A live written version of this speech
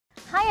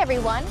Hi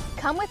everyone!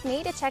 Come with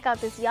me to check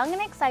out this young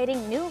and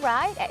exciting new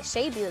ride at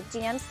Shea Buick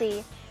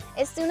GMC.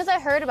 As soon as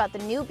I heard about the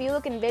new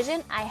Buick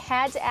Envision, I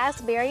had to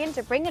ask Barian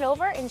to bring it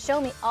over and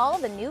show me all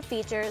the new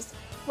features.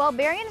 While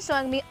Barian is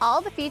showing me all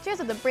the features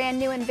of the brand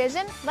new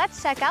Envision,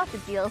 let's check out the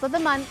deals of the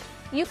month.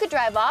 You could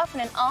drive off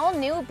in an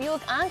all-new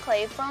Buick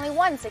Enclave for only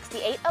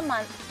 $168 a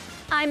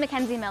month. I'm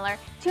Mackenzie Miller.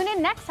 Tune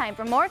in next time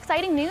for more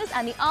exciting news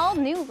on the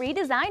all-new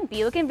redesigned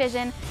Buick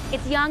Envision.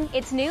 It's young,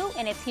 it's new,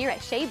 and it's here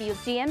at Shea Buick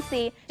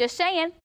GMC. Just Shea'n.